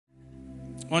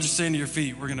Why don't you stand to your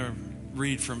feet? We're going to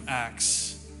read from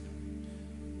Acts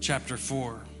chapter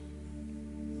 4.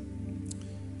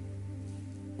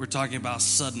 We're talking about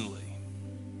suddenly.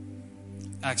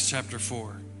 Acts chapter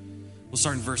 4. We'll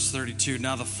start in verse 32.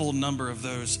 Now the full number of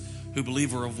those who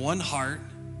believe were of one heart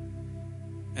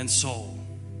and soul.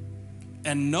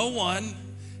 And no one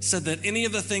said that any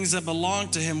of the things that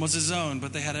belonged to him was his own,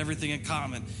 but they had everything in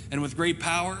common. And with great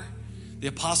power, the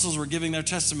apostles were giving their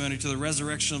testimony to the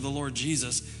resurrection of the Lord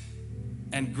Jesus,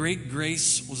 and great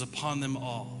grace was upon them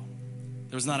all.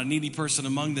 There was not a needy person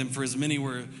among them, for as many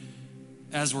were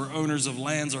owners of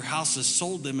lands or houses,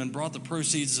 sold them and brought the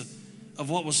proceeds of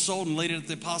what was sold and laid it at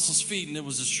the apostles' feet, and it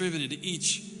was distributed to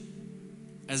each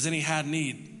as any had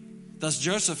need. Thus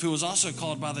Joseph, who was also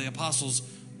called by the apostles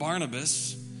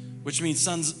Barnabas, which means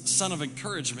son of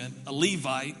encouragement, a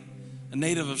Levite, a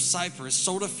native of Cyprus,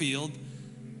 sold a field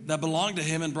that belonged to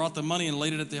him and brought the money and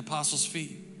laid it at the apostles'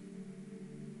 feet.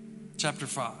 Chapter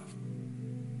 5.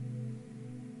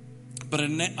 But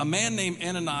a man named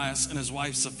Ananias and his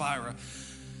wife Sapphira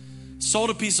sold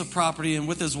a piece of property, and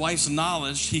with his wife's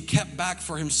knowledge, he kept back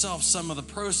for himself some of the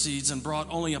proceeds and brought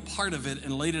only a part of it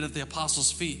and laid it at the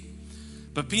apostles' feet.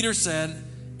 But Peter said,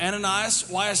 Ananias,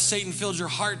 why has Satan filled your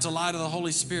heart to lie to the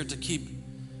Holy Spirit to keep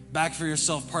back for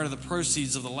yourself part of the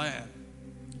proceeds of the land?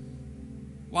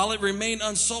 While it remained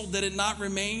unsold, did it not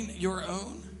remain your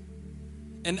own?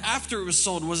 And after it was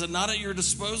sold, was it not at your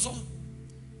disposal?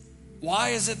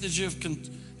 Why is it that you have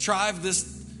contrived this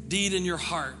deed in your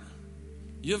heart?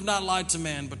 You have not lied to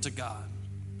man, but to God.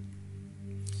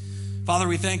 Father,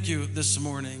 we thank you this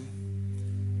morning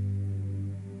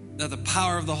that the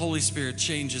power of the Holy Spirit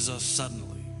changes us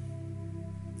suddenly.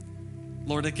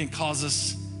 Lord, it can cause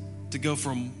us to go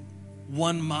from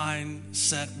one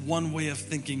mindset, one way of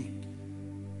thinking,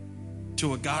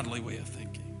 to a godly way of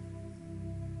thinking.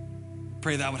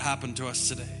 Pray that would happen to us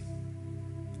today.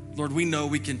 Lord, we know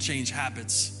we can change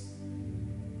habits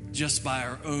just by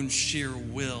our own sheer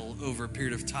will over a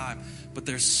period of time, but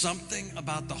there's something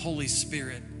about the Holy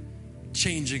Spirit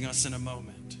changing us in a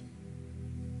moment.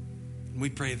 And we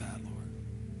pray that, Lord.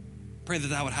 Pray that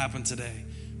that would happen today.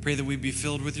 Pray that we'd be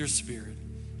filled with your Spirit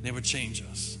and it would change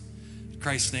us. In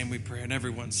Christ's name we pray, and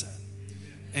everyone said,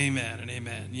 amen and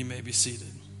amen. You may be seated.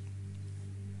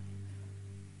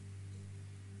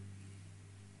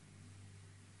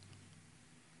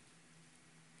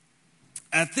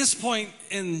 At this point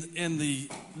in the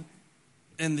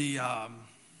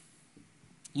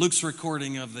Luke's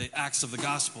recording of the Acts of the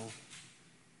Gospel,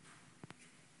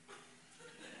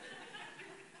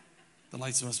 the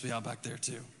lights must be out back there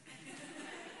too.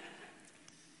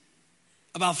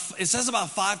 It says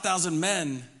about 5,000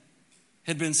 men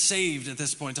had been saved at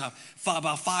this point in time.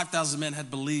 About 5,000 men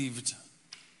had believed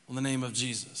on the name of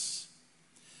Jesus.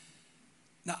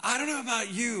 Now, I don't know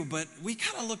about you, but we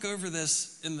kind of look over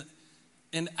this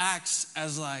in Acts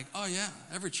as like, oh yeah,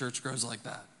 every church grows like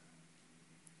that.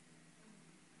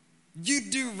 You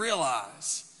do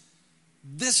realize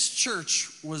this church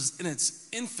was in its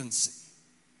infancy.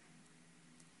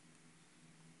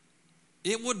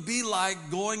 It would be like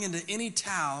going into any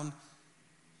town,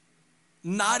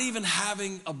 not even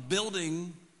having a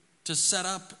building to set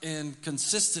up in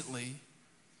consistently,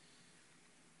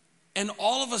 and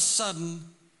all of a sudden,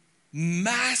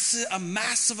 a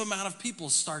massive amount of people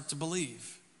start to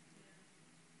believe.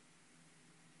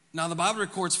 Now, the Bible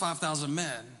records 5,000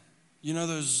 men. You know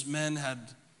those men had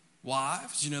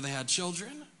wives. You know they had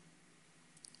children.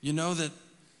 You know that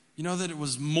it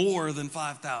was more than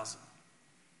 5,000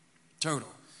 total.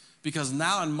 Because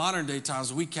now in modern day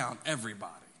times, we count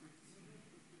everybody.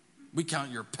 We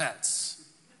count your pets.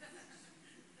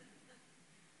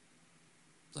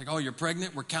 It's like, oh, you're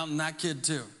pregnant? We're counting that kid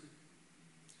too.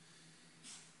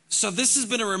 So this has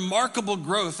been a remarkable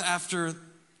growth after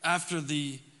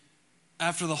the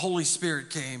Holy Spirit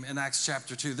came in Acts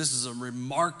chapter 2. This is a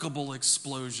remarkable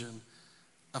explosion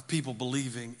of people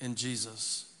believing in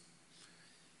Jesus.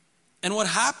 And what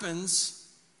happens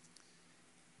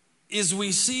is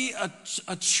we see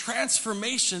a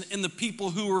transformation in the people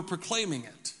who are proclaiming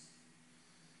it.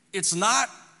 It's not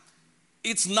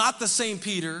the same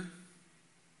Peter.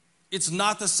 It's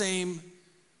not the same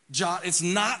John. It's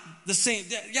not the same.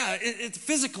 Yeah,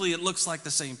 physically it looks like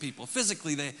the same people.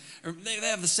 Physically they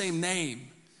have the same name,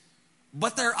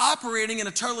 but they're operating in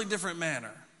a totally different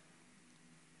manner.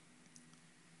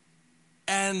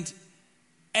 And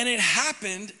it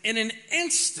happened in an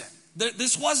instant.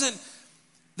 This wasn't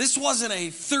a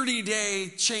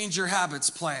 30-day change your habits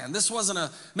plan. This wasn't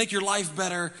a make your life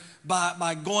better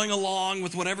by going along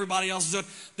with what everybody else is doing.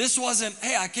 This wasn't,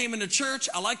 hey, I came into church,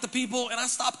 I like the people, and I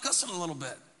stopped cussing a little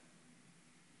bit.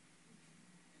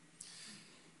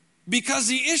 Because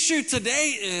the issue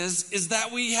today is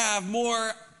that we have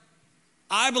more,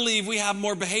 I believe we have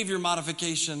more behavior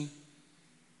modification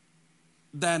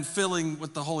than filling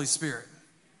with the Holy Spirit.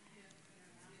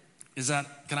 Can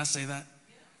I say that?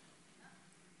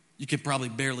 You can probably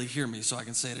barely hear me, so I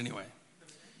can say it anyway.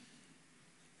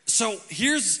 So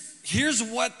here's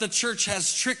what the church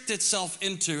has tricked itself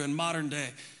into in modern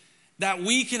day. That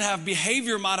we can have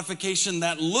behavior modification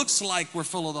that looks like we're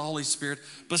full of the Holy Spirit,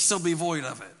 but still be void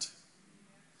of it.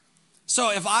 So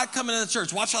if I come into the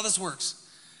church, watch how this works.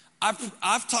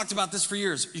 I've talked about this for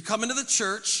years. You come into the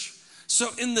church. So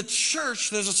in the church,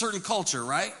 there's a certain culture,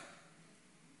 right?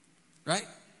 Right?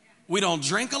 We don't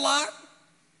drink a lot.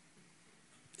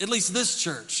 At least this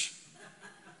church.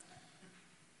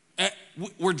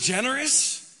 We're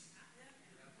generous.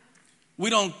 We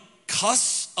don't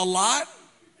cuss a lot.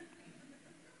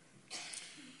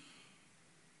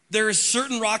 There is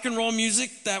certain rock and roll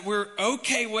music that we're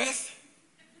okay with,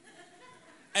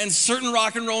 and certain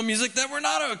rock and roll music that we're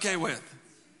not okay with.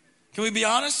 Can we be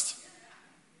honest?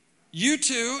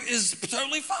 U2 is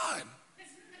totally fine.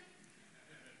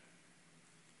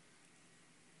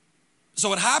 So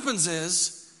what happens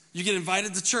is you get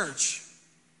invited to church.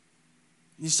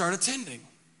 You start attending.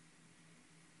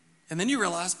 And then you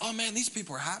realize, oh man, these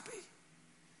people are happy.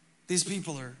 These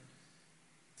people they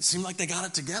seem like they got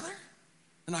it together.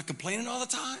 They're not complaining all the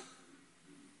time.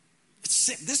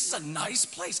 This is a nice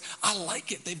place. I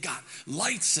like it. They've got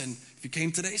lights, and if you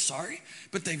came today, sorry,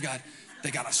 but they got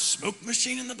a smoke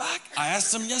machine in the back. I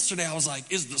asked them yesterday, I was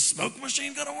like, is the smoke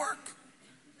machine gonna work?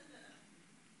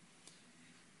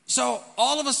 So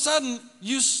all of a sudden,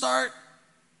 you start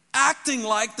acting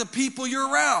like the people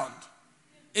you're around.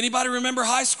 Anybody remember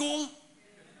high school?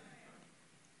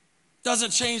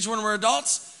 Doesn't change when we're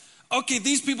adults. Okay,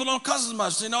 these people don't cuss as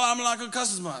much. So, I'm not going to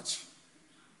cuss as much.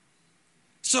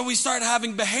 So we start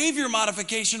having behavior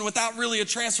modification without really a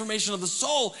transformation of the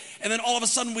soul. And then all of a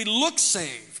sudden we look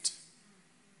saved.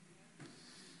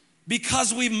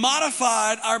 Because we've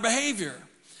modified our behavior.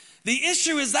 The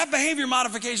issue is that behavior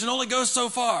modification only goes so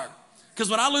far. Because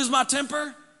when I lose my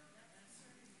temper,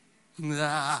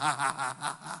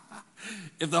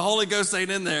 if the Holy Ghost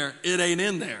ain't in there, it ain't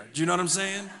in there. Do you know what I'm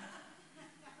saying?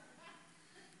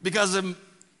 Because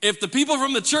if the people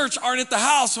from the church aren't at the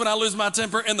house when I lose my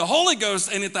temper and the Holy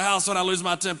Ghost ain't at the house when I lose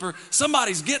my temper,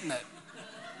 somebody's getting it.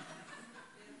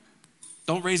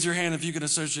 Don't raise your hand if you can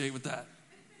associate with that.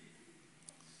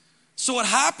 So what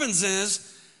happens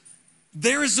is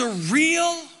there is a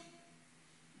real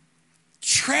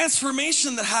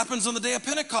transformation that happens on the day of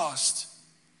Pentecost.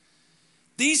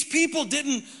 These people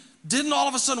didn't all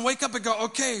of a sudden wake up and go,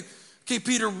 okay,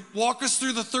 Peter, walk us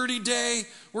through the 30-day.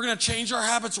 We're going to change our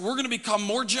habits. We're going to become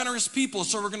more generous people.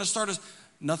 So we're going to start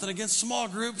nothing against small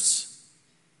groups.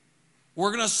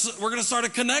 We're going to start a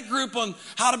connect group on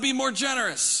how to be more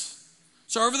generous.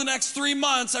 So over the next 3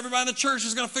 months, everybody in the church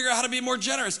is going to figure out how to be more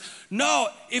generous. No,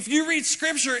 if you read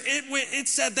scripture, it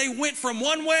said they went from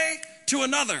one way to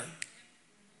another.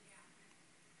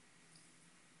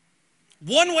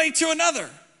 One way to another.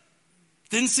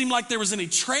 Didn't seem like there was any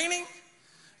training.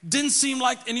 Didn't seem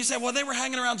like, and you say, well, they were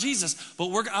hanging around Jesus.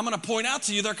 But I'm going to point out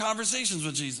to you their conversations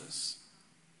with Jesus.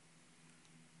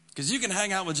 Because you can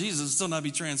hang out with Jesus and still not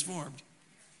be transformed.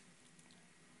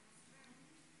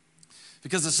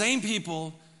 Because the same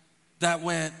people that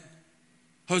went,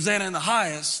 Hosanna in the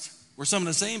highest, were some of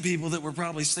the same people that were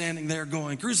probably standing there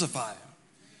going, crucify him.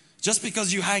 Just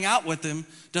because you hang out with him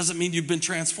doesn't mean you've been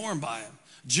transformed by him.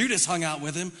 Judas hung out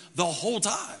with him the whole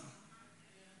time.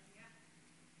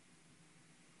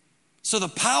 So the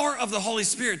power of the Holy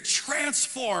Spirit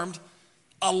transformed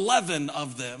 11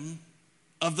 of them,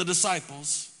 of the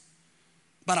disciples,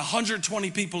 about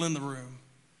 120 people in the room,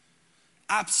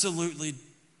 absolutely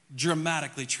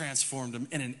dramatically transformed them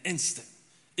in an instant.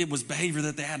 It was behavior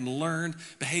that they hadn't learned,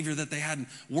 behavior that they hadn't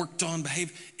worked on,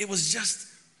 it was just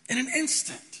in an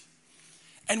instant.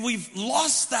 And we've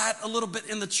lost that a little bit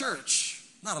in the church.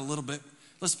 Not a little bit,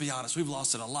 let's be honest, we've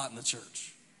lost it a lot in the church.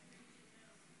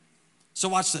 So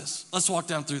watch this. Let's walk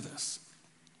down through this.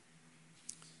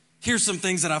 Here's some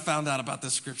things that I found out about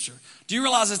this scripture. Do you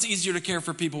realize it's easier to care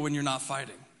for people when you're not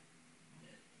fighting?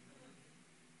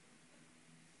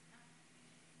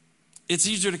 It's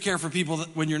easier to care for people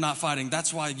when you're not fighting.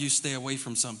 That's why you stay away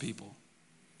from some people.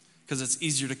 Because it's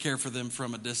easier to care for them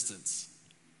from a distance.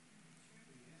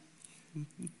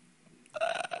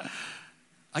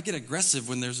 I get aggressive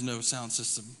when there's no sound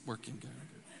system working.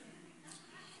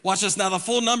 Watch this. Now, the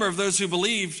full number of those who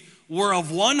believed were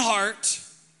of one heart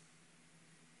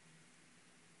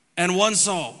and one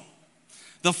soul.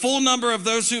 The full number of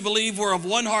those who believe were of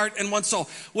one heart and one soul.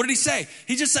 What did he say?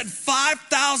 He just said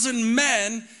 5,000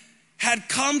 men had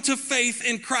come to faith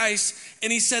in Christ,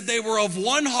 and he said they were of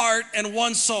one heart and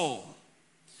one soul.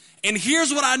 And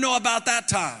here's what I know about that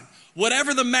time.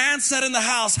 Whatever the man said in the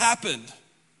house happened.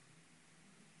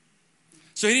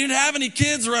 So he didn't have any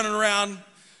kids running around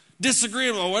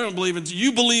disagreeing. Oh, I don't believe in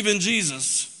you. Believe in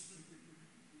Jesus.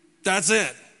 That's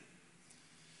it.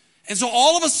 And so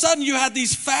all of a sudden you had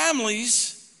these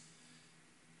families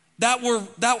that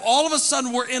all of a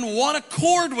sudden were in one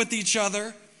accord with each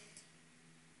other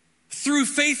through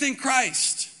faith in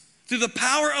Christ. Through the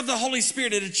power of the Holy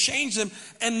Spirit, it had changed them,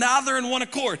 and now they're in one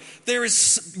accord. There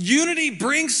is unity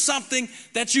brings something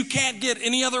that you can't get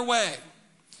any other way.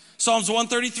 Psalms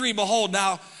 133, behold,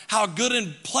 now how good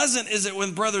and pleasant is it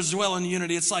when brothers dwell in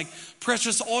unity. It's like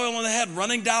precious oil on the head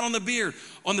running down on the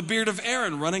beard of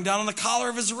Aaron, running down on the collar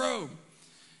of his robe.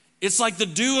 It's like the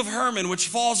dew of Hermon, which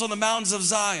falls on the mountains of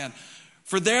Zion.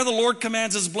 For there the Lord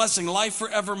commands his blessing, life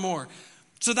forevermore.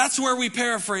 So that's where we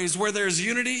paraphrase, where there's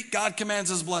unity, God commands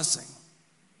his blessing.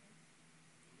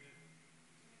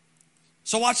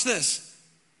 So watch this.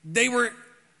 They were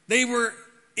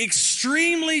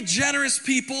extremely generous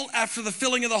people after the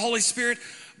filling of the Holy Spirit,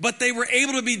 but they were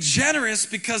able to be generous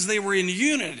because they were in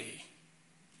unity.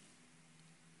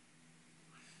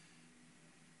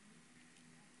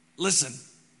 Listen,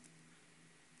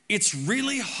 it's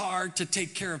really hard to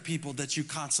take care of people that you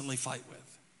constantly fight with.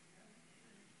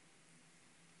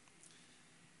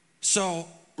 So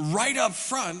right up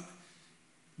front,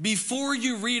 before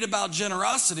you read about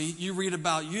generosity, you read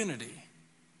about unity.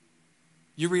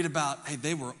 You read about, hey,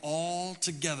 they were all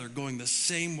together going the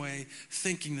same way,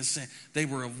 thinking the same. They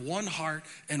were of one heart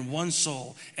and one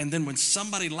soul. And then when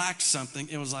somebody lacked something,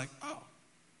 it was like, oh,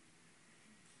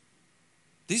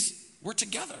 we're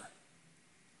together.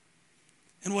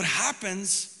 And what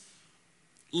happens,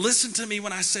 listen to me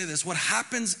when I say this, what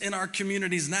happens in our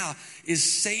communities now is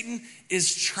Satan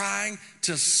is trying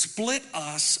to split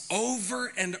us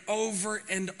over and over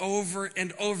and over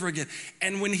and over again.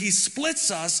 And when he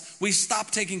splits us, we stop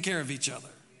taking care of each other.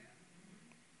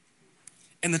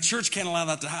 And the church can't allow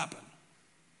that to happen.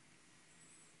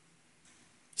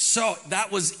 So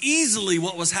that was easily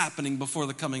what was happening before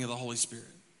the coming of the Holy Spirit.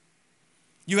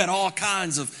 You had all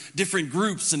kinds of different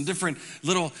groups and different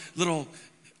little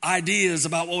ideas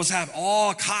about what was happening,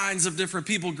 all kinds of different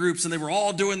people groups, and they were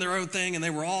all doing their own thing,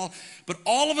 but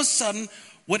all of a sudden,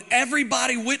 what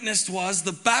everybody witnessed was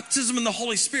the baptism in the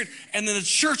Holy Spirit, and then the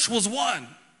church was one.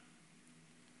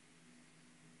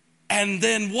 And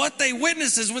then what they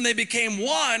witnessed is when they became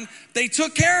one, they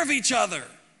took care of each other.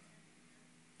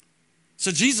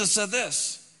 So Jesus said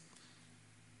this,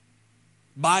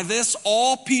 by this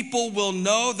all people will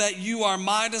know that you are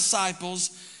my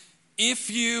disciples if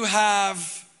you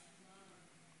have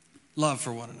love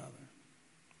for one another.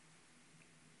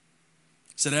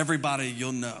 He said everybody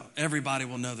will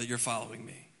know that you're following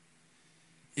me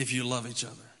if you love each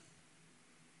other.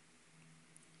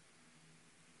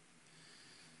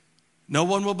 No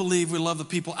one will believe we love the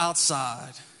people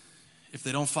outside if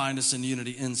they don't find us in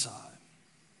unity inside.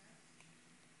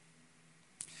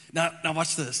 Now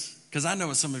watch this, because I know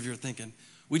what some of you are thinking.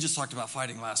 We just talked about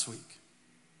fighting last week.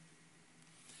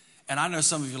 And I know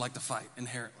some of you like to fight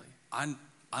inherently. I'm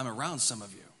around some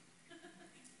of you.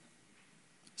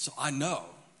 So I know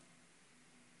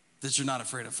that you're not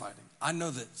afraid of fighting. I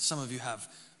know that some of you have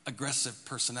aggressive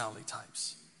personality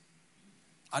types.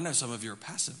 I know some of you are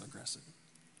passive aggressive.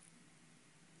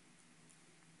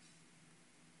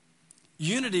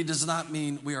 Unity does not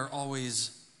mean we are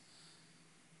always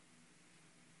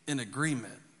in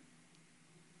agreement.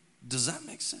 Does that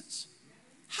make sense?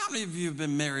 How many of you have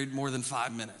been married more than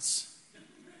 5 minutes?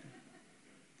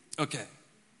 Okay.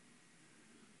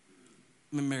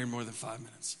 Been married more than 5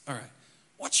 minutes. All right.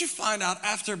 What you find out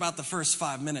after about the first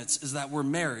 5 minutes is that we're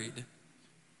married.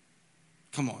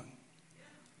 Come on.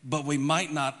 But we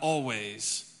might not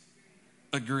always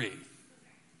agree.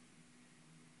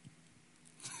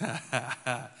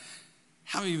 How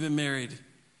many of you have been married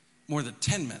more than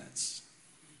 10 minutes?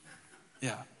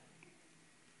 Yeah.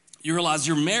 You realize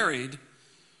you're married,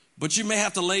 but you may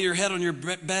have to lay your head on your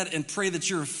bed and pray that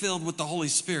you're filled with the Holy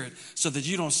Spirit so that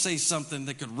you don't say something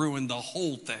that could ruin the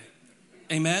whole thing.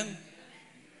 Amen?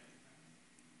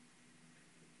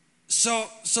 So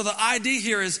the idea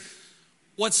here is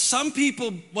what some people,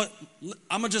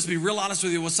 I'm going to just be real honest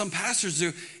with you, what some pastors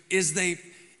do is they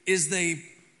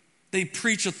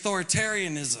preach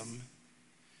authoritarianism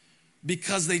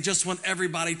because they just want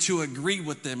everybody to agree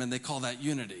with them, and they call that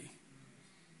unity.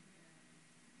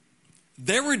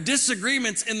 There were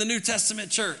disagreements in the New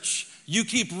Testament church. You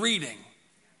keep reading.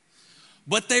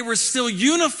 but they were still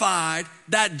unified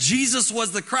that Jesus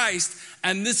was the Christ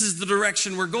and this is the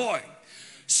direction we're going.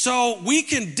 So we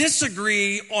can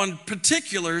disagree on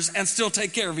particulars and still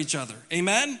take care of each other.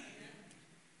 Amen?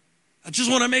 I just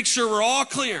want to make sure we're all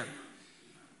clear.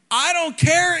 I don't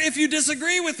care if you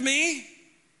disagree with me.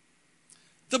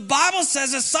 The Bible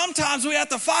says that sometimes we have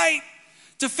to fight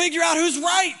to figure out who's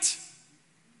right.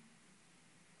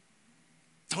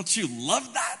 Don't you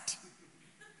love that?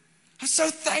 I'm so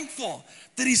thankful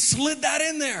that he slid that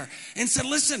in there and said,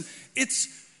 listen, it's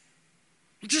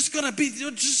just going to be,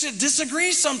 just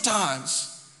disagree sometimes.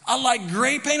 I like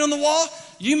gray paint on the wall.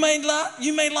 You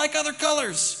may like other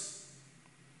colors.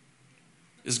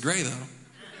 It's gray though.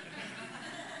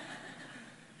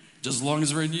 Just as long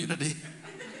as we're in unity.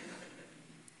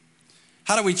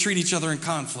 How do we treat each other in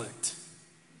conflict?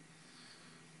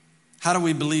 How do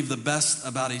we believe the best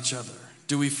about each other?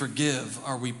 Do we forgive?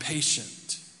 Are we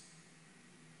patient?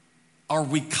 Are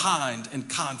we kind in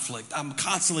conflict? I'm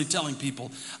constantly telling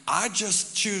people, I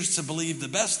just choose to believe the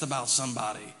best about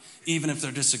somebody, even if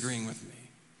they're disagreeing with me.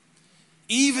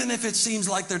 Even if it seems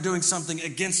like they're doing something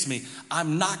against me,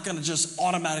 I'm not going to just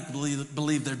automatically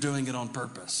believe they're doing it on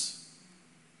purpose.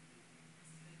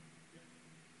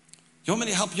 You want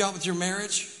me to help you out with your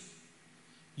marriage?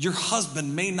 Your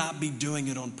husband may not be doing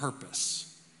it on purpose.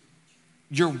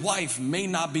 Your wife may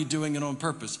not be doing it on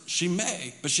purpose. She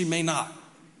may, but she may not.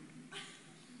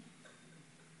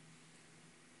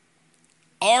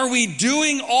 Are we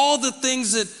doing all the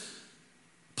things that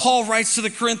Paul writes to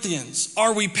the Corinthians?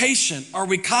 Are we patient? Are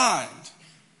we kind?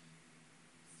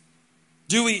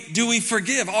 Do we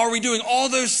forgive? Are we doing all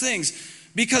those things?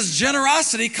 Because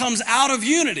generosity comes out of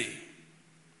unity.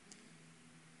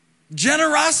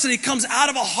 Generosity comes out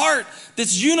of a heart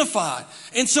that's unified.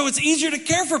 And so it's easier to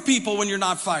care for people when you're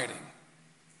not fighting.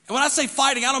 And when I say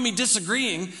fighting, I don't mean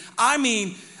disagreeing. I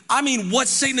mean what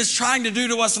Satan is trying to do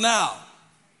to us now.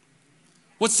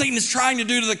 What Satan is trying to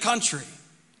do to the country.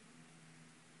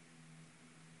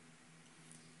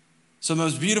 So the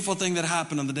most beautiful thing that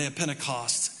happened on the day of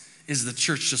Pentecost is the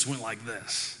church just went like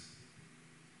this.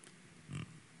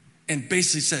 And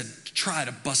basically said, try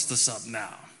to bust this up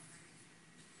now.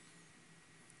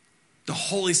 The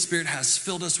Holy Spirit has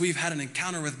filled us. We've had an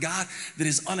encounter with God that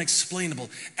is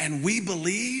unexplainable. And we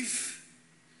believe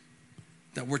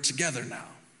that we're together now.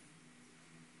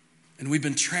 And we've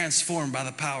been transformed by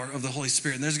the power of the Holy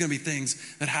Spirit. And there's going to be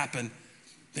things that happen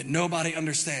that nobody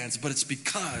understands, but it's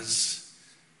because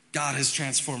God has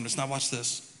transformed us. Now watch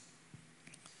this.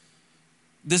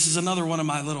 This is another one of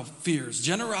my little fears.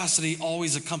 Generosity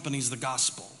always accompanies the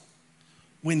gospel.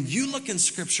 When you look in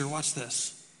Scripture, watch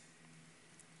this.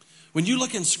 When you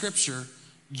look in Scripture,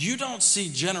 you don't see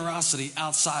generosity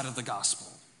outside of the gospel.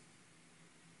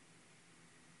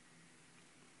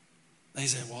 They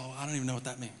say, well, I don't even know what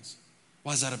that means.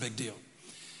 Why is that a big deal?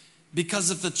 Because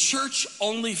if the church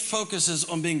only focuses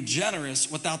on being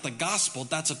generous without the gospel,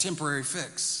 that's a temporary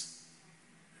fix.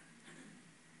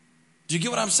 Do you get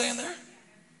what I'm saying there?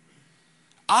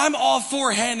 I'm all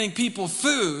for handing people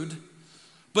food,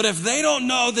 but if they don't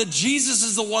know that Jesus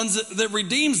is the one that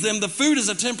redeems them, the food is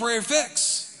a temporary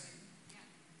fix.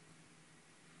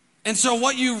 And so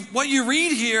what you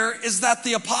read here is that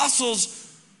the apostles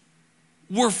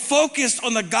were focused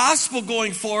on the gospel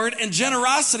going forward, and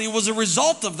generosity was a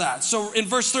result of that. So in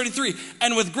verse 33,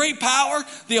 and with great power,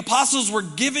 the apostles were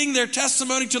giving their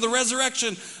testimony to the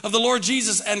resurrection of the Lord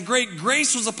Jesus, and great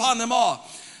grace was upon them all.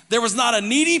 There was not a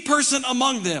needy person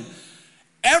among them.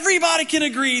 Everybody can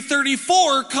agree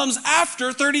 34 comes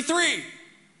after 33.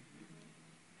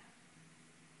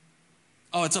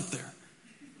 Oh, it's up there.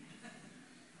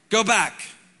 Go back.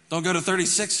 Don't go to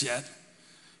 36 yet.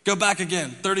 Go back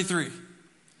again, 33.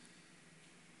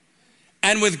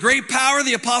 And with great power,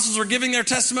 the apostles were giving their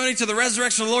testimony to the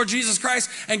resurrection of the Lord Jesus Christ,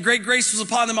 and great grace was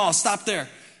upon them all. Stop there.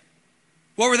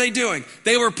 What were they doing?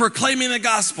 They were proclaiming the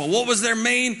gospel. What was their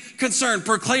main concern?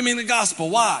 Proclaiming the gospel.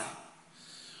 Why?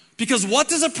 Because what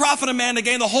does it profit a man to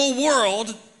gain the whole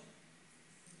world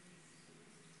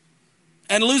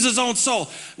and lose his own soul?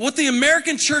 What the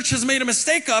American church has made a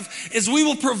mistake of is we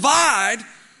will provide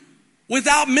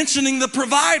without mentioning the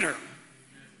provider.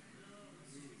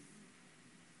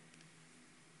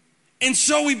 And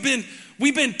so we've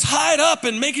been tied up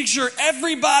in making sure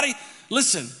everybody,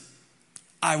 listen,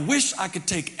 I wish I could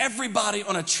take everybody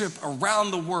on a trip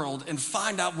around the world and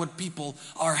find out what people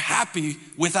are happy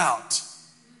without.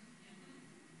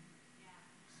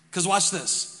 Because watch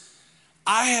this.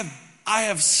 I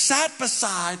have sat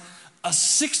beside a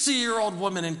 60-year-old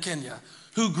woman in Kenya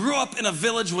who grew up in a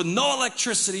village with no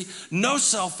electricity, no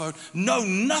cell phone, no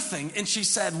nothing. And she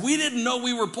said, we didn't know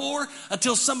we were poor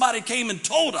until somebody came and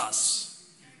told us.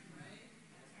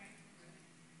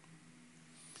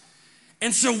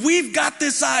 And so we've got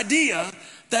this idea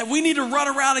that we need to run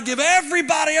around and give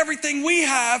everybody everything we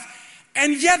have,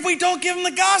 and yet we don't give them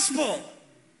the gospel.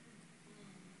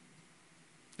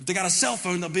 If they got a cell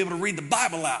phone, they'll be able to read the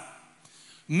Bible out.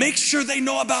 Make sure they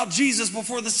know about Jesus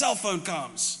before the cell phone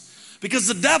comes, because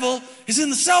the devil is in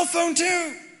the cell phone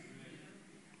too.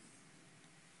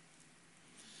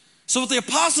 So what the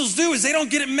apostles do is they don't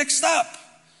get it mixed up.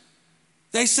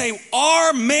 They say,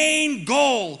 our main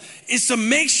goal is to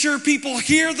make sure people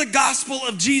hear the gospel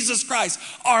of Jesus Christ.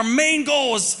 Our main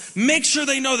goal is make sure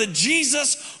they know that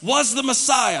Jesus was the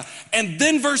Messiah. And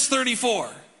then verse 34,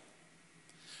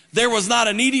 there was not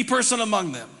a needy person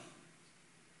among them.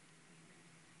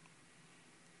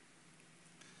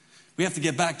 We have to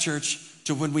get back, church,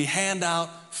 to when we hand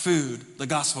out food, the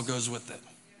gospel goes with it.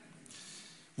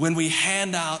 When we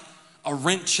hand out a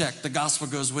rent check, the gospel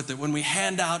goes with it. When we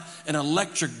hand out an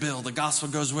electric bill, the gospel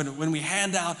goes with it. When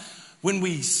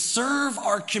we serve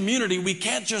our community, we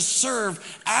can't just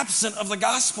serve absent of the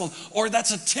gospel, or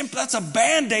that's a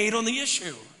Band-Aid on the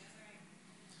issue.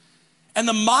 And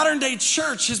the modern day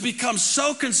church has become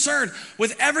so concerned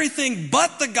with everything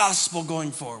but the gospel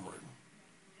going forward.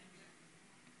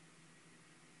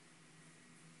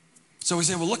 So we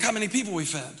say, well, look how many people we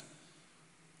fed.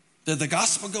 Did the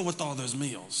gospel go with all those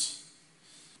meals?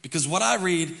 Because what I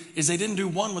read is they didn't do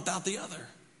one without the other.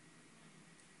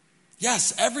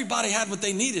 Yes, everybody had what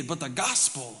they needed, but the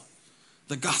gospel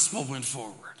went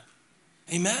forward.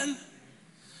 Amen?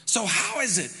 So how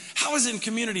is it in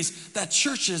communities that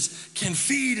churches can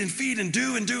feed and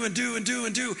do,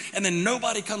 and then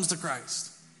nobody comes to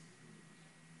Christ?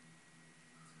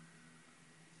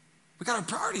 We got our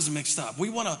priorities mixed up. We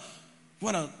want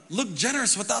to look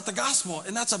generous without the gospel,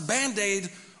 and that's a Band-Aid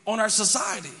on our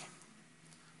society.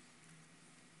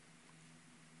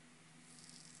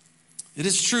 It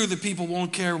is true that people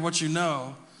won't care what you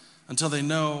know until they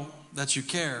know that you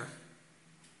care.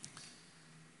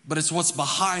 But it's what's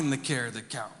behind the care that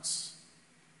counts.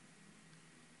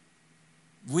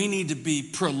 We need to be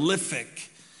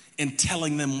prolific in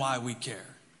telling them why we care.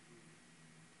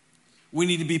 We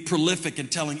need to be prolific in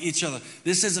telling each other,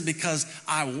 this is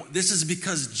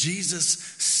because Jesus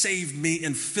saved me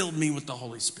and filled me with the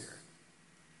Holy Spirit.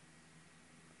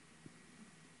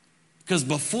 Because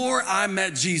before I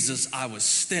met Jesus, I was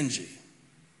stingy.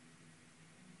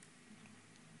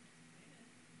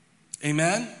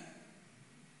 Amen?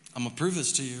 I'm going to prove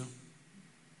this to you.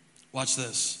 Watch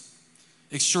this.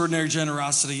 Extraordinary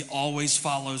generosity always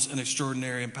follows an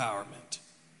extraordinary empowerment.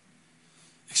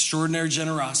 Extraordinary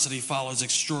generosity follows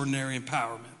extraordinary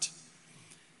empowerment.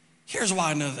 Here's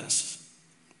why I know this.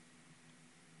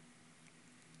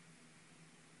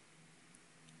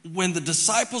 When the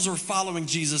disciples were following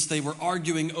Jesus, they were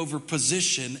arguing over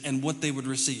position and what they would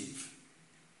receive.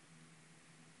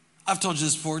 I've told you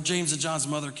this before. James and John's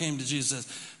mother came to Jesus and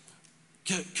says,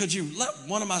 could you let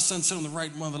one of my sons sit on the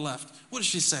right and one on the left? What does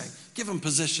she say? Give them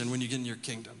position when you get in your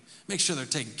kingdom. Make sure they're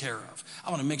taken care of. I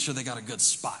want to make sure they got a good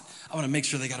spot. I want to make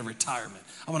sure they got a retirement.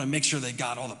 I want to make sure they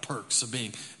got all the perks of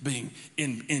being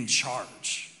in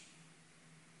charge.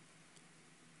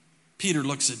 Peter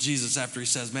looks at Jesus after he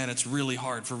says, man, it's really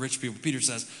hard for rich people. Peter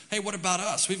says, hey, what about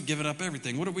us? We've given up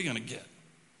everything. What are we going to get?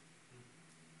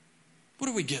 What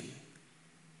are we getting?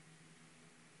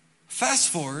 Fast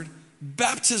forward,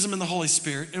 baptism in the Holy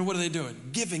Spirit, and what are they doing?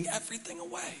 Giving everything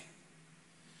away.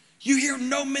 You hear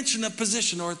no mention of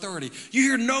position or authority. You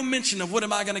hear no mention of what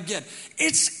am I going to get.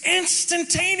 It's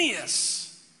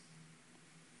instantaneous.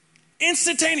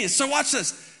 Instantaneous. So watch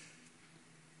this.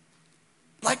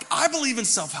 Like, I believe in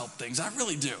self-help things. I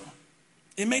really do.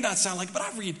 It may not sound like it, but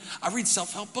I read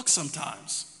self-help books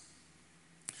sometimes.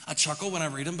 I chuckle when I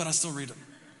read them, but I still read them.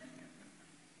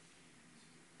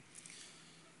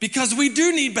 Because we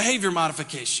do need behavior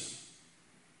modification.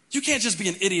 You can't just be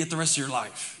an idiot the rest of your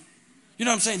life. You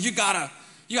know what I'm saying?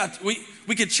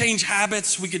 We could change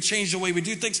habits. We could change the way we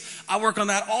do things. I work on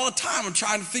that all the time. I'm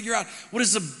trying to figure out what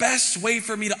is the best way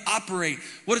for me to operate.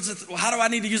 How do I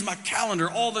need to use my calendar?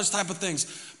 All those type of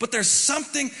things. But there's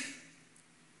something,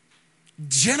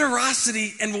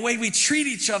 generosity and the way we treat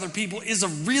each other, people, is a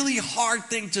really hard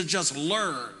thing to just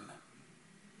learn.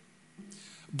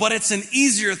 But it's an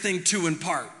easier thing to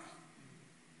impart.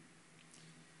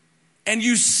 And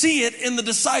you see it in the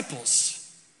disciples.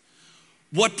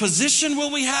 What position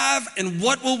will we have and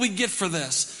what will we get for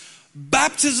this?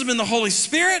 Baptism in the Holy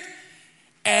Spirit,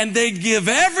 and they give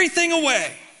everything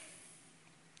away.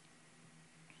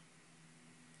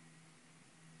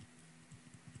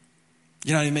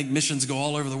 You know how you make missions go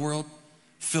all over the world?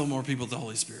 Fill more people with the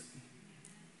Holy Spirit.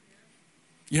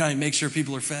 You know how you make sure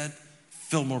people are fed?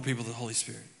 Fill more people with the Holy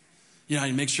Spirit. You know how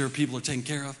you make sure people are taken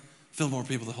care of? Fill more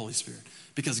people with the Holy Spirit.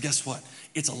 Because guess what?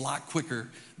 It's a lot quicker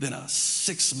than a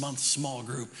 6-month small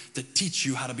group to teach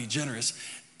you how to be generous.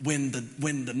 When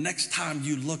the next time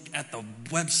you look at the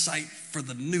website for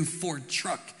the new Ford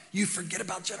truck, you forget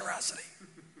about generosity.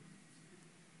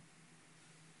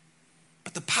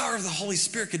 But the power of the Holy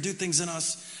Spirit could do things in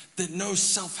us that no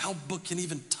self-help book can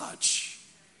even touch.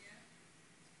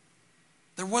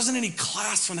 There wasn't any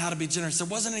class on how to be generous. There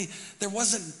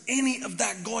wasn't any of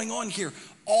that going on here.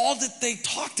 All that they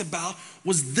talked about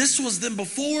was this was them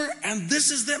before and this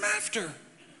is them after.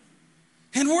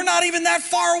 And we're not even that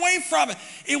far away from it.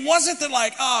 It wasn't that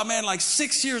like, oh man, like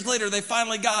 6 years later they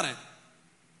finally got it.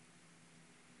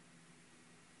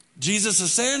 Jesus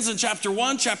ascends in chapter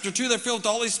 1, chapter 2, they're filled with the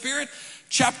Holy Spirit.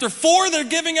 Chapter 4, they're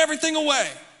giving everything away.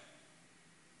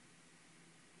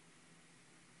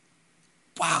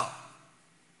 Wow.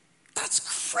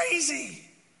 That's crazy.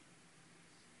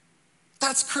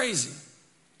 That's crazy.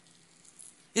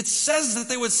 It says that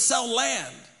they would sell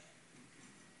land.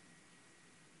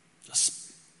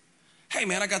 Just, hey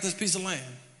man, I got this piece of land.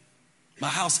 My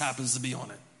house happens to be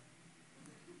on it.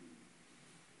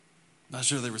 Not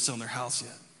sure they were selling their house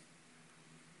yet.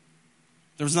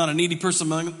 There was not a needy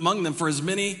person among them, for as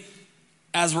many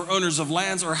as were owners of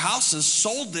lands or houses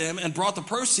sold them and brought the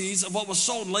proceeds of what was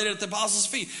sold and laid it at the apostles'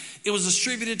 feet. It was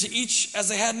distributed to each as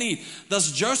they had need.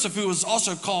 Thus Joseph, who was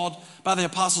also called by the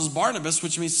apostles Barnabas,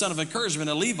 which means son of encouragement,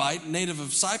 a Levite, native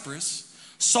of Cyprus,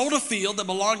 sold a field that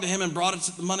belonged to him and brought it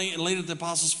to the money and laid it at the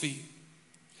apostles' feet.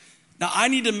 Now I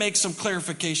need to make some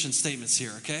clarification statements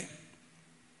here, okay?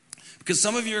 Because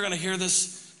some of you are going to hear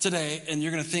this today, and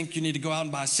you're going to think you need to go out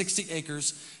and buy 60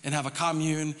 acres and have a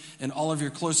commune, and all of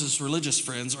your closest religious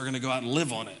friends are going to go out and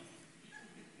live on it.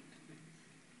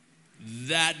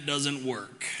 That doesn't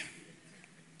work.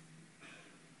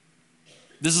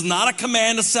 This is not a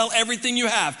command to sell everything you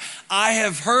have. I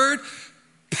have heard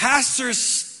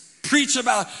pastors preach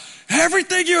about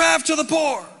everything you have to the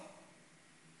poor.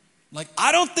 Like,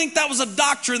 I don't think that was a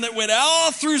doctrine that went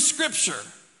all through Scripture.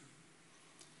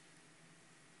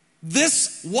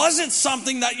 This wasn't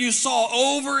something that you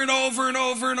saw over and over and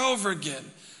over and over again.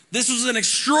 This was an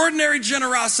extraordinary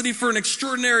generosity for an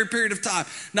extraordinary period of time.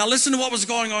 Now listen to what was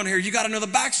going on here. You got to know the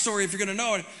backstory if you're going to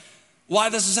know it, why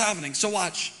this is happening. So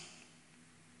watch.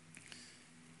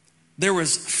 There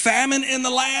was famine in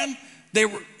the land.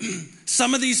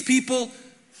 Some of these people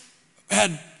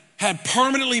had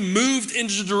permanently moved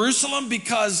into Jerusalem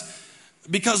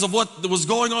because of what was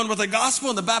going on with the gospel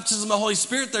and the baptism of the Holy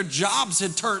Spirit. Their jobs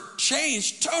had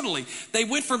changed totally. They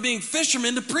went from being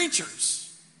fishermen to preachers.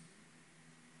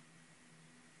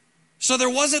 So there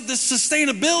wasn't this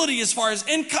sustainability as far as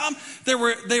income. They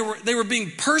were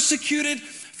being persecuted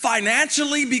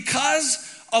financially because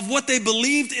of what they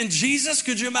believed in Jesus.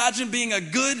 Could you imagine being a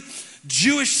good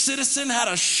Jewish citizen, had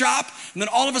a shop, and then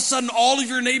all of a sudden all of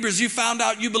your neighbors, you found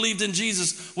out you believed in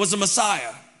Jesus was the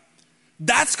Messiah?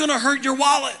 That's going to hurt your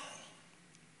wallet.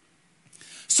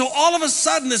 So all of a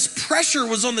sudden this pressure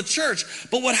was on the church.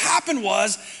 But what happened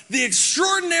was the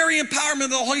extraordinary empowerment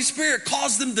of the Holy Spirit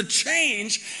caused them to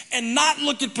change and not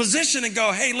look at position and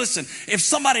go, hey, listen, if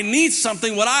somebody needs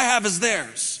something, what I have is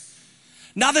theirs.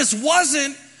 Now this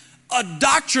wasn't a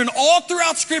doctrine all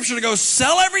throughout Scripture to go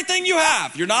sell everything you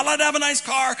have. You're not allowed to have a nice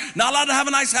car, not allowed to have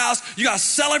a nice house. You got to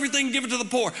sell everything and give it to the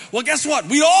poor. Well, guess what?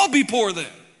 We all be poor then.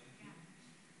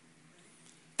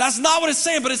 That's not what it's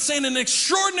saying, but it's saying in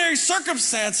extraordinary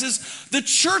circumstances, the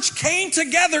church came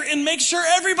together and made sure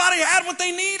everybody had what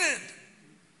they needed.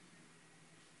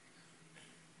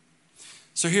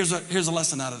 So here's a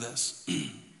lesson out of this.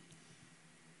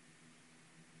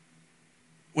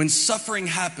 When suffering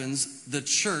happens, the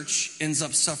church ends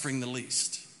up suffering the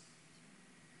least.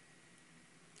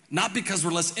 Not because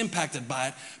we're less impacted by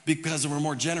it, because we're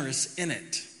more generous in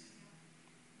it.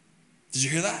 Did you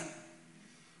hear that?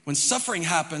 When suffering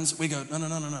happens, we go,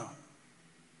 no.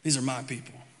 These are my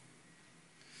people.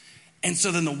 And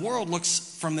so then the world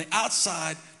looks from the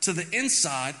outside to the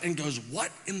inside and goes, what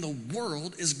in the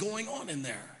world is going on in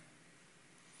there?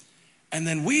 And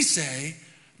then we say,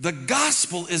 the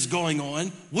gospel is going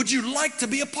on. Would you like to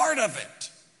be a part of it?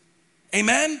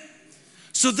 Amen?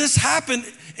 So this happened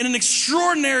in an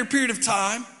extraordinary period of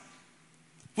time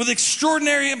with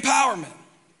extraordinary empowerment.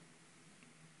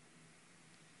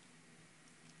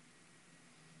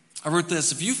 I wrote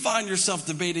this: if you find yourself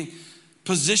debating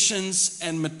positions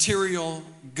and material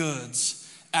goods,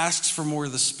 ask for more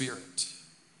of the Spirit.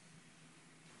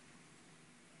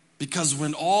 Because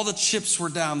when all the chips were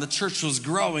down, the church was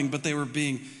growing, but they were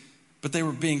being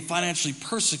financially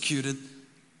persecuted.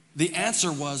 The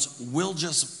answer was, we'll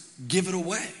just give it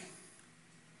away.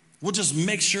 We'll just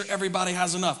make sure everybody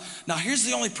has enough. Now, here's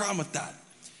the only problem with that.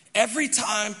 Every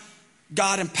time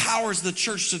God empowers the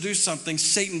church to do something,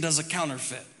 Satan does a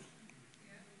counterfeit.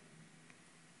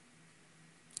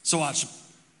 So watch.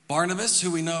 Barnabas, who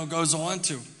we know goes on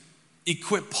to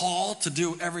equip Paul to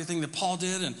do everything that Paul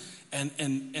did and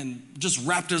just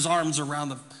wrapped his arms around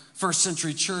the first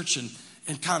century church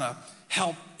and kind of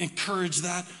help encourage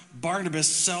that. Barnabas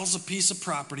sells a piece of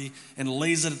property and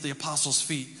lays it at the apostles'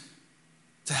 feet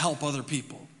to help other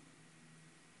people.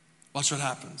 Watch what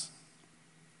happens.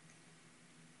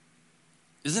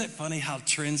 Isn't it funny how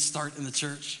trends start in the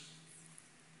church?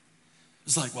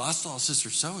 It's like, well, I saw sister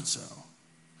so-and-so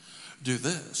do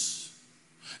this,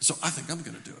 so I think I'm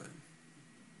going to do it.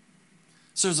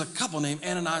 So there's a couple named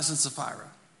Ananias and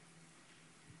Sapphira.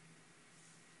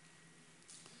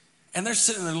 And they're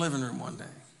sitting in their living room one day,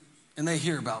 and they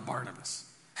hear about Barnabas.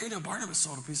 Hey, Barnabas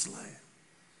sold a piece of land.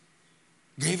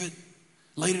 Gave it,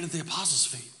 laid it at the apostles'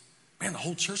 feet. Man, the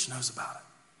whole church knows about it.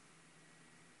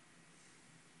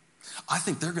 I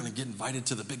think they're going to get invited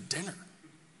to the big dinner.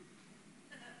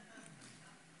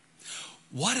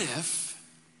 What if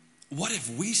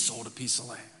we sold a piece of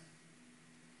land?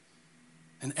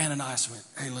 And Ananias went,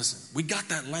 hey, listen, we got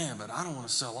that land, but I don't want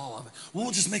to sell all of it.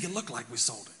 We'll just make it look like we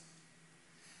sold it.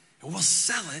 And we'll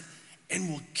sell it, and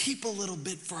we'll keep a little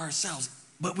bit for ourselves,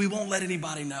 but we won't let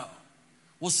anybody know.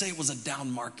 We'll say it was a down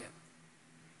market.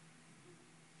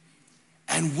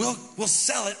 And we'll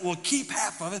sell it, we'll keep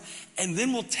half of it, and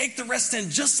then we'll take the rest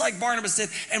in just like Barnabas did,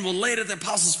 and we'll lay it at the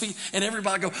apostles' feet, and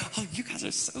everybody go, oh, you guys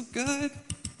are so good.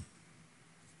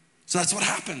 So that's what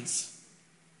happens.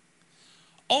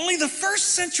 Only the first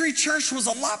century church was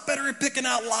a lot better at picking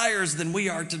out liars than we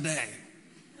are today.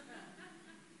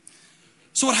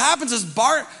 So what happens is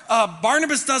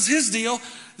Barnabas does his deal.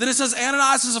 Then it says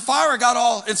Ananias and Sapphira got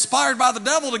all inspired by the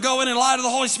devil to go in and lie to the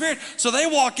Holy Spirit. So they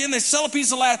walk in, they sell a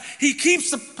piece of land. He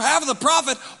keeps the half of the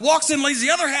profit, walks in, lays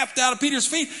the other half down at Peter's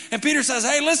feet. And Peter says,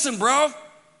 hey, listen, bro.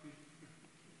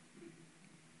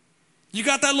 You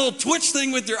got that little twitch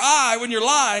thing with your eye when you're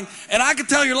lying, and I can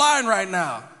tell you're lying right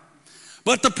now.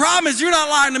 But the problem is you're not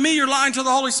lying to me, you're lying to the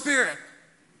Holy Spirit.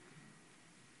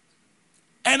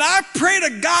 And I pray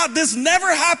to God this never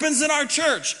happens in our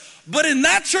church. But in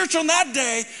that church on that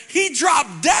day, he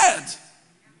dropped dead.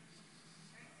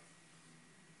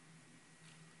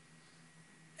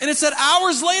 And it said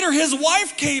hours later, his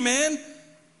wife came in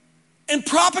and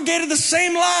propagated the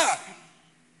same lie.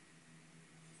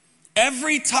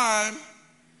 Every time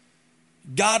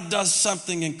God does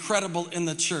something incredible in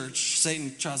the church,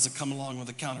 Satan tries to come along with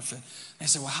a counterfeit. They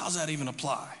say, well, how does that even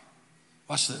apply?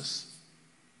 Watch this.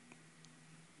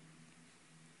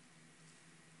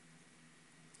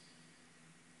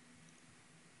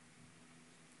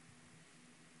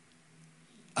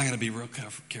 I got to be real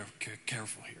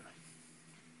careful here.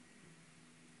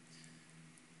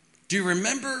 Do you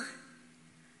remember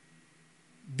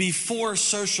before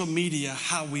social media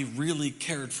how we really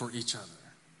cared for each other?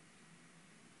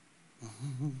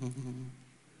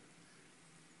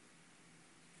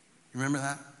 Remember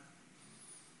that?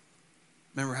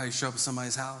 Remember how you show up at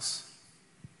somebody's house?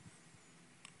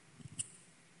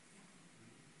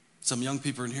 Some young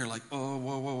people in here are like, oh,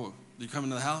 whoa. You coming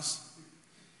to the house?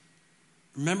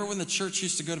 Remember when the church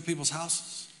used to go to people's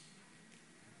houses?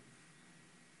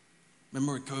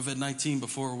 Remember with COVID-19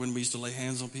 before when we used to lay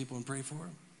hands on people and pray for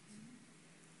them?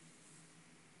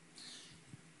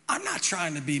 I'm not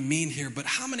trying to be mean here, but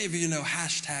how many of you know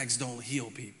hashtags don't heal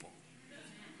people?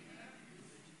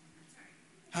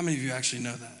 How many of you actually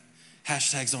know that?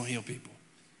 Hashtags don't heal people.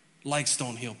 Likes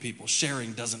don't heal people.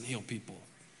 Sharing doesn't heal people.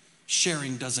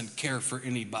 Sharing doesn't care for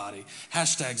anybody.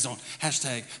 Hashtags don't.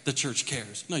 Hashtag the church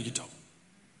cares. No, you don't.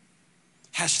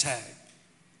 Hashtag.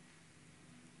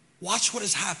 Watch what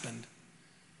has happened.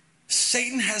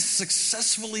 Satan has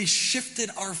successfully shifted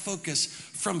our focus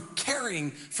from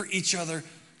caring for each other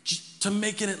to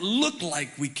making it look like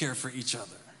we care for each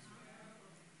other.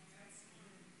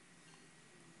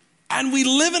 And we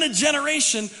live in a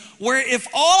generation where if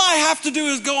all I have to do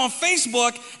is go on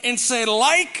Facebook and say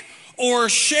like or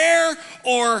share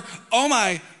or oh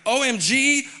my,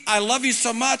 OMG, I love you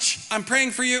so much, I'm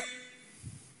praying for you.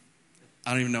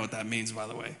 I don't even know what that means, by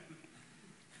the way.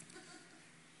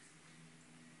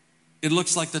 It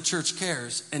looks like the church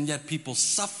cares, and yet people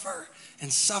suffer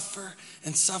and suffer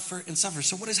and suffer and suffer.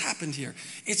 So what has happened here?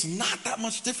 It's not that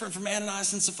much different from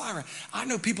Ananias and Sapphira. I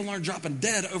know people aren't dropping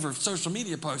dead over social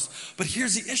media posts, but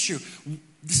here's the issue.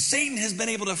 Satan has been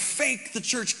able to fake the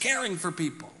church caring for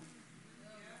people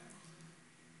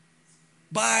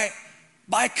by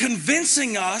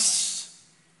convincing us.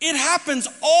 It happens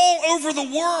all over the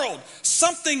world.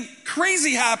 Something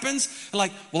crazy happens,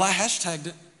 like, well, I hashtagged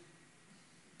it.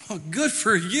 Well, good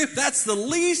for you. That's the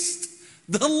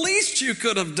least you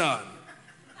could have done.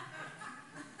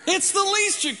 It's the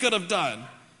least you could have done.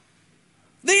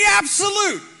 The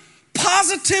absolute,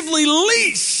 positively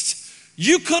least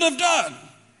you could have done.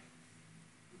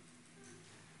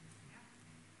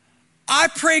 I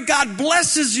pray God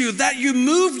blesses you that you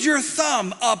moved your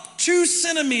thumb up 2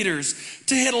 centimeters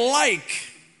to hit like.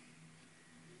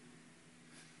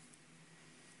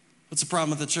 What's the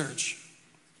problem with the church?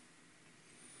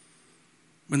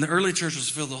 When the early church was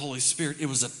filled with the Holy Spirit, it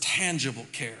was a tangible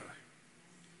care.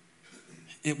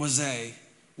 It was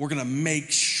we're going to make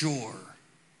sure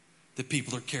that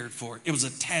people are cared for. It was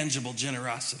a tangible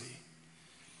generosity.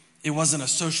 It wasn't a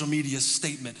social media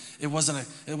statement. It wasn't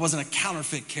a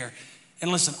counterfeit care.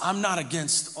 And listen, I'm not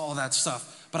against all that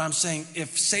stuff, but I'm saying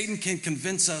if Satan can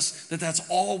convince us that that's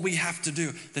all we have to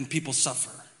do, then people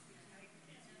suffer.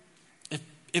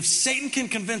 If Satan can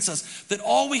convince us that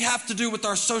all we have to do with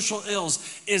our social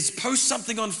ills is post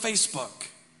something on Facebook,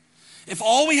 if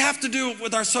all we have to do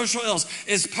with our social ills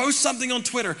is post something on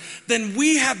Twitter, then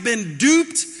we have been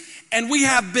duped and we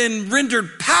have been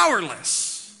rendered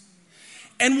powerless.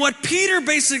 And what Peter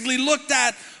basically looked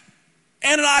at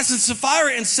Ananias and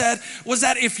Sapphira and said was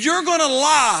that if you're going to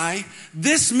lie,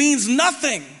 this means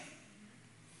nothing.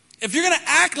 If you're going to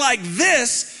act like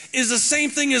this is the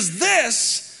same thing as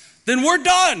this, then we're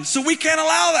done. So we can't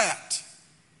allow that.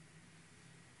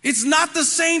 It's not the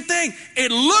same thing.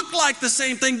 It looked like the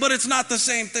same thing, but it's not the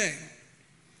same thing.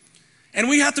 And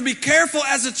we have to be careful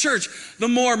as a church. The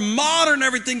more modern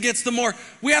everything gets, the more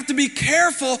we have to be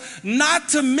careful not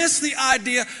to miss the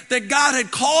idea that God had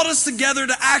called us together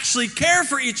to actually care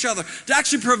for each other, to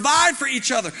actually provide for each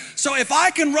other. So if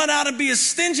I can run out and be as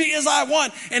stingy as I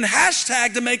want and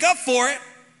hashtag to make up for it,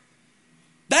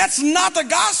 that's not the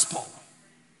gospel.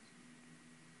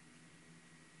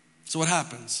 So what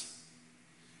happens?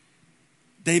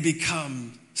 They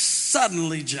become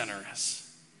suddenly generous.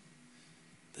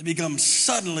 They become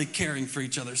suddenly caring for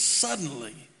each other.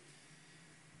 Suddenly.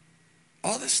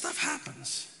 All this stuff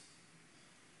happens.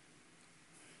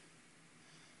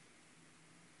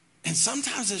 And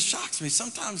sometimes it shocks me.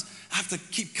 Sometimes I have to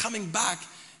keep coming back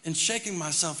and shaking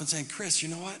myself and saying, Chris, you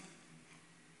know what?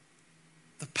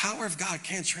 The power of God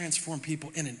can transform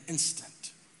people in an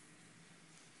instant.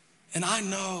 And I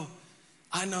know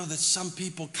that some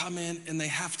people come in and they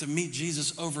have to meet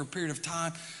Jesus over a period of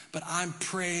time, but I'm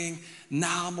praying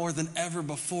now more than ever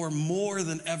before,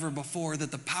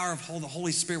 that the power of the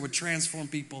Holy Spirit would transform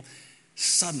people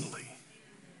suddenly.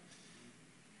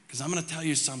 Because I'm going to tell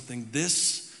you something,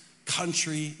 this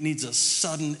country needs a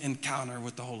sudden encounter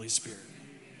with the Holy Spirit.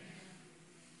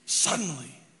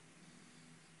 Suddenly.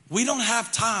 We don't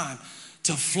have time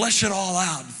to flesh it all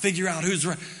out and figure out who's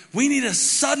right. We need a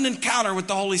sudden encounter with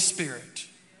the Holy Spirit.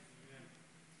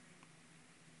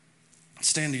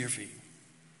 Stand to your feet.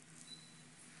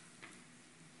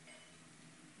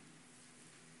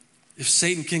 If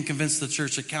Satan can convince the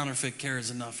church that counterfeit care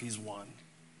is enough, he's won.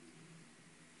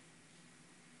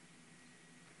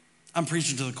 I'm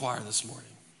preaching to the choir this morning.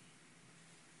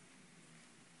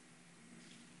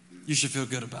 You should feel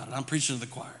good about it. I'm preaching to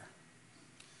the choir.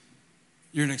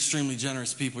 You're an extremely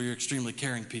generous people. You're extremely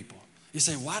caring people. You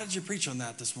say, why did you preach on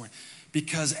that this morning?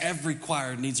 Because every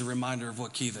choir needs a reminder of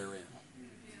what key they're in.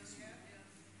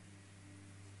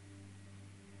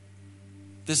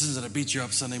 This isn't a beat you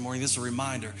up Sunday morning. This is a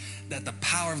reminder that the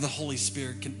power of the Holy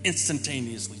Spirit can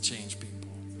instantaneously change people,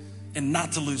 and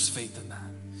not to lose faith in that.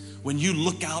 When you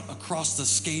look out across the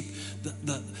scape,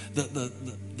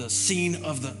 the scene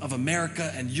of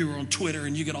America, and you're on Twitter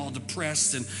and you get all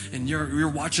depressed and you're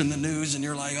watching the news and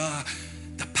you're like,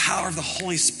 the power of the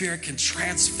Holy Spirit can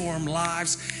transform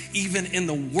lives. Even in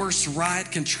the worst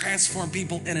riot can transform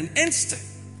people in an instant.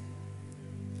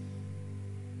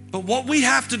 But what we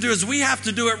have to do is we have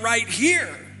to do it right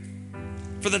here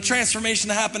for the transformation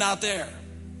to happen out there.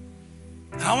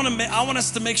 I want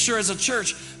us to make sure as a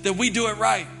church that we do it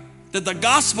right. That the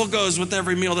gospel goes with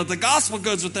every meal, that the gospel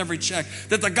goes with every check,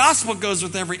 that the gospel goes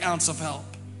with every ounce of help.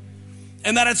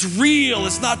 And that it's real,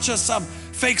 it's not just some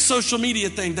fake social media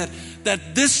thing, that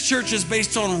this church is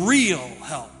based on real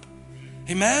help.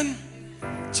 Amen?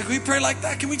 So can we pray like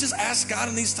that? Can we just ask God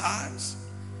in these times?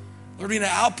 Lord, we need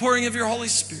an outpouring of your Holy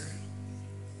Spirit.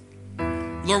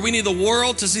 Lord, we need the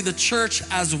world to see the church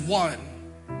as one.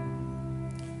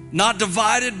 Not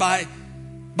divided by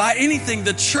anything,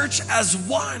 the church as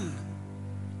one.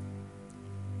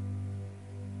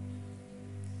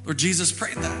 Lord, Jesus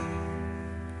prayed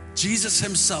that. Jesus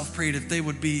himself prayed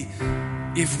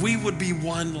if we would be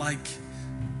one like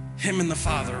him and the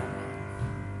Father are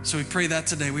one. So we pray that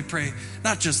today. We pray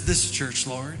not just this church,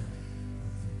 Lord,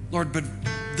 but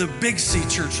the Big C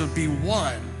church would be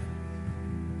one.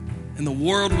 And the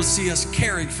world would see us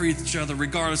caring for each other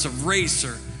regardless of race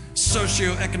or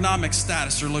socioeconomic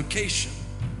status or location.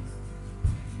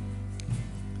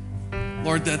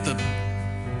 Lord, that the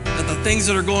things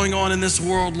that are going on in this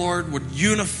world, Lord, would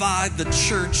unify the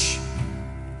church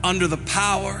under the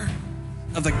power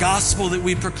of the gospel that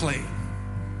we proclaim.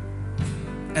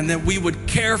 And that we would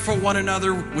care for one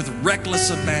another with reckless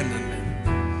abandonment.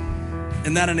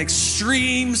 And that an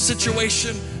extreme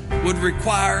situation would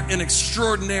require an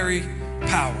extraordinary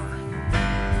power.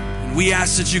 And we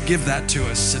ask that you give that to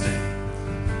us today.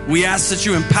 We ask that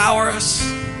you empower us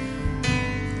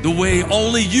the way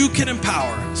only you can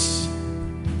empower us.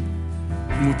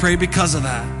 And we pray because of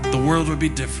that, the world would be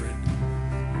different.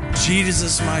 In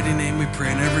Jesus' mighty name we pray,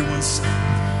 and everyone said,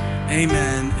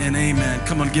 amen and amen.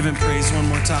 Come on, give him praise one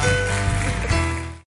more time.